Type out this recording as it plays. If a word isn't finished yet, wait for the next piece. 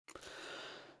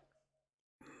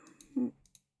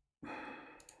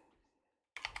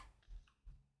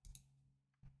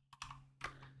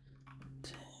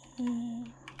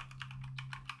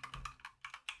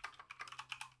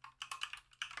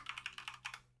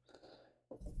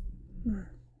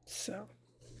So,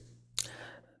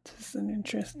 this is an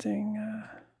interesting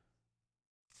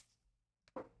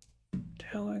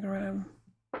Telegram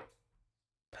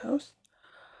post.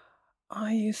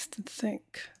 I used to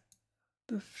think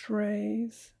the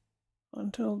phrase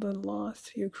 "until the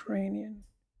last Ukrainian"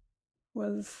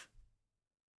 was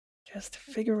just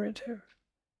figurative,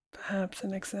 perhaps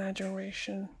an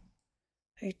exaggeration,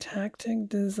 a tactic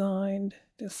designed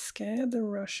to scare the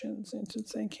Russians into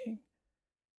thinking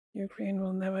Ukraine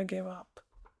will never give up,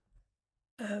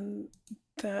 and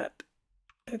that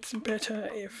it's better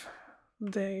if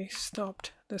they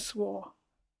stopped this war,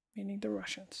 meaning the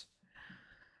Russians.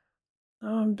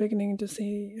 Now I'm beginning to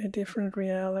see a different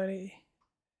reality.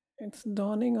 It's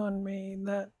dawning on me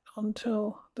that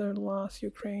until the last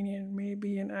Ukrainian may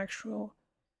be an actual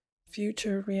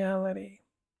future reality.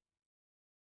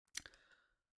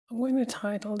 I'm going to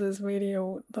title this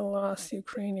video "The Last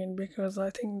Ukrainian" because I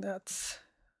think that's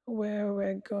where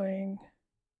we're going.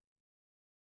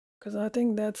 Because I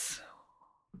think that's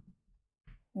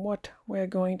what we're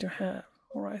going to have,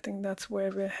 or I think that's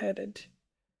where we're headed.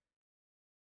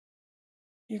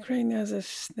 Ukraine as a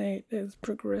state is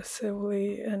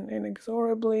progressively and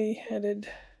inexorably headed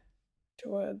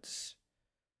towards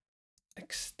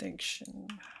extinction.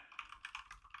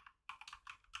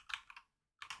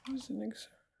 What's an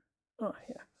Oh,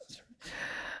 yeah, that's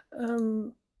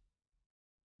right.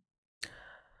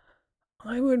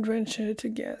 I would venture to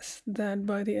guess that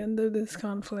by the end of this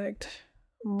conflict,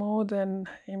 more than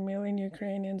 1 million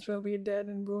Ukrainians will be dead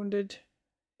and wounded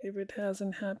if it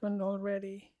hasn't happened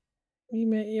already. We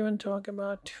may even talk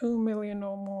about 2 million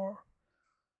or more.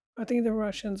 I think the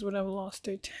Russians would have lost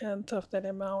 1/10 of that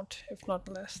amount, if not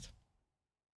less.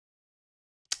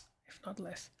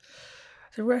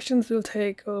 The Russians will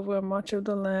take over much of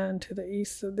the land to the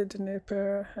east of the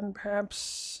Dnieper and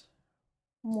perhaps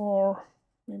more.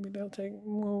 Maybe they'll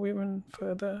move even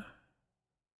further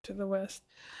to the west.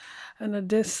 And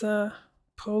Odessa,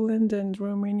 Poland, and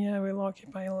Romania will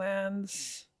occupy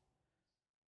lands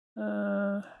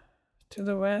to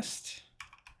the west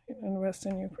in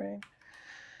western Ukraine.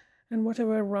 And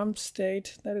whatever rump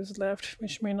state that is left,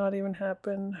 which may not even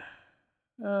happen,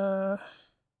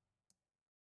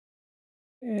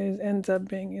 ends up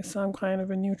being some kind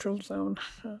of a neutral zone.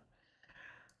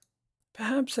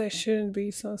 Perhaps I shouldn't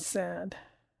be so sad.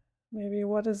 Maybe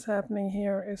what is happening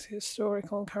here is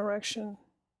historical correction.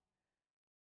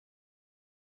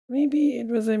 Maybe it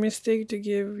was a mistake to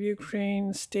give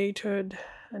Ukraine statehood,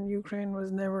 and Ukraine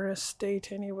was never a state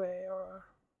anyway, or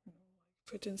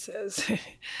Putin says,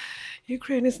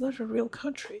 Ukraine is not a real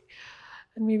country.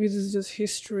 And maybe this is just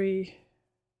history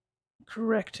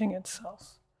correcting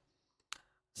itself.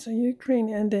 So Ukraine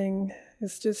ending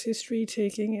is just history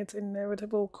taking its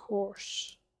inevitable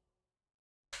course.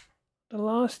 The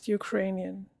last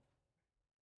Ukrainian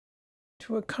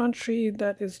to a country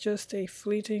that is just a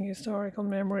fleeting historical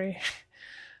memory.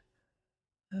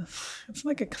 It's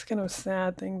like a kind of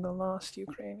sad thing, the last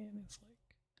Ukrainian. It's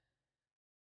like,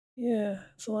 yeah,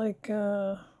 it's like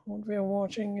what we are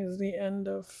watching is the end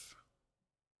of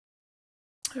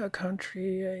a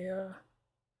country, a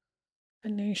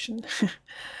nation,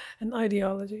 an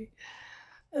ideology.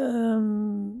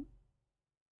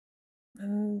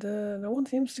 And no one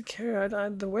seems to care.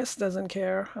 The West doesn't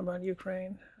care about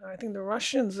Ukraine. I think the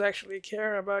Russians actually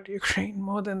care about Ukraine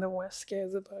more than the West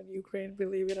cares about Ukraine,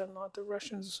 believe it or not. The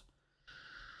Russians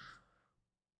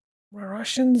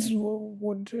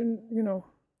would,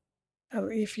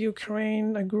 if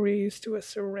Ukraine agrees to a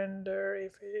surrender,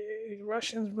 if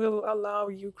Russians will allow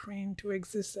Ukraine to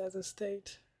exist as a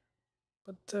state.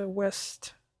 But the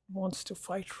West wants to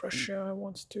fight Russia,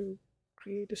 wants to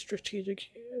create a strategic,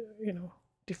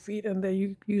 defeat, and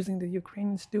they're using the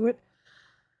Ukrainians to do it.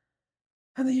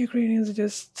 And the Ukrainians are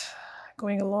just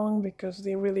going along because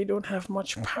they really don't have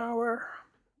much power.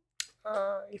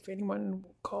 If anyone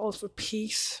calls for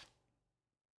peace,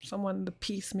 the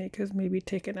peacemakers may be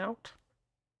taken out.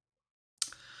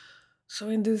 So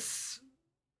in this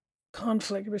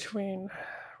conflict between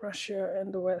Russia and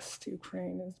the West,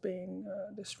 Ukraine is being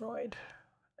destroyed.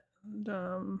 And,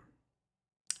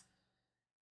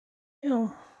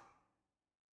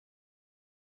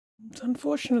 it's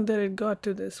unfortunate that it got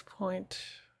to this point.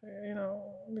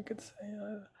 We could say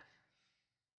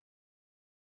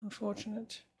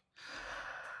unfortunate.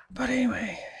 But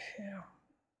anyway,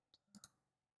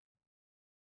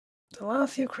 the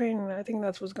last Ukrainian, I think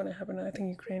that's what's going to happen. I think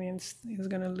Ukrainians is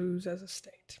going to lose as a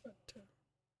state. But,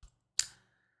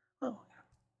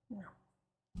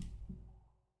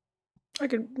 I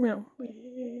could,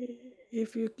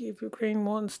 if Ukraine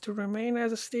wants to remain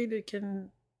as a state, it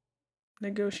can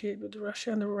negotiate with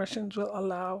Russia, and the Russians will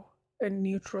allow a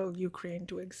neutral Ukraine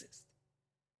to exist.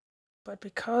 But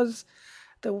because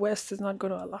the West is not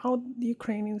going to allow the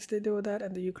Ukrainians to do that,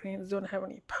 and the Ukrainians don't have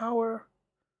any power,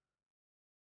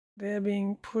 they're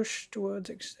being pushed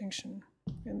towards extinction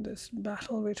in this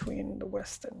battle between the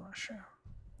West and Russia.